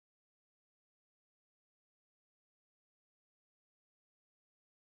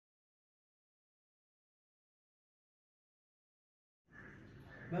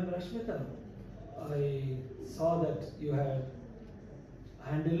Ma'am Rashmita, I saw that you had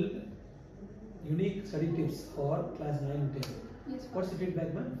handled unique study tips for class 9 and 10. Yes. What's the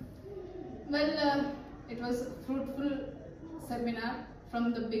feedback, ma'am? Well, it was a fruitful seminar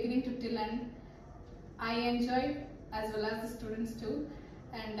from the beginning to till end. I enjoyed as well as the students too,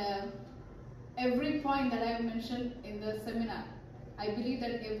 and every point that I have mentioned in the seminar, I believe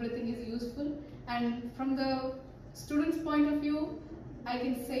that everything is useful, and from the students' point of view, I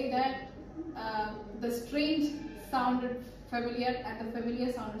can say that the strange sounded familiar and the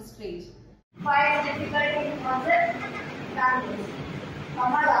familiar sounded strange. Why is difficult in concept? Language.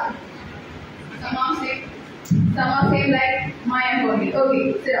 Kamala. Some are saying like my and body.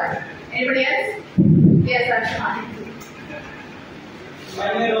 Okay, sit down. Anybody else? Yes, Arshma.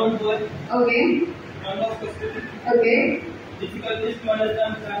 Find my own word. Okay. Number of questions. Okay. Difficulties to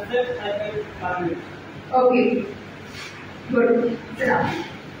understand concept and language. Okay. Good. Sit down.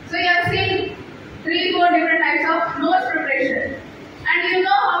 So you have seen 3-4 different types of notes preparation. And you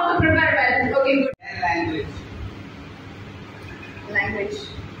know how to prepare well. Okay, good. And language. Language.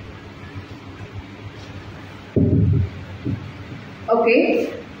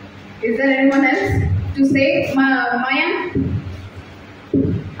 Okay. Is there anyone else to say? Mayan?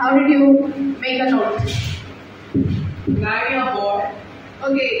 How did you make a note? 9-year boy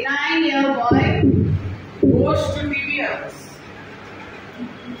Okay, 9-year boy. goes to TVS.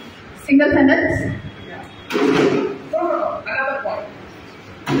 Single sentence. Yeah. No. Another point.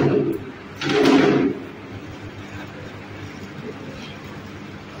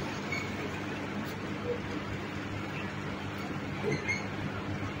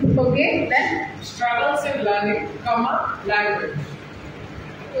 Okay, then. Struggles in learning, language.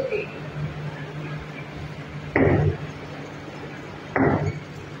 Okay.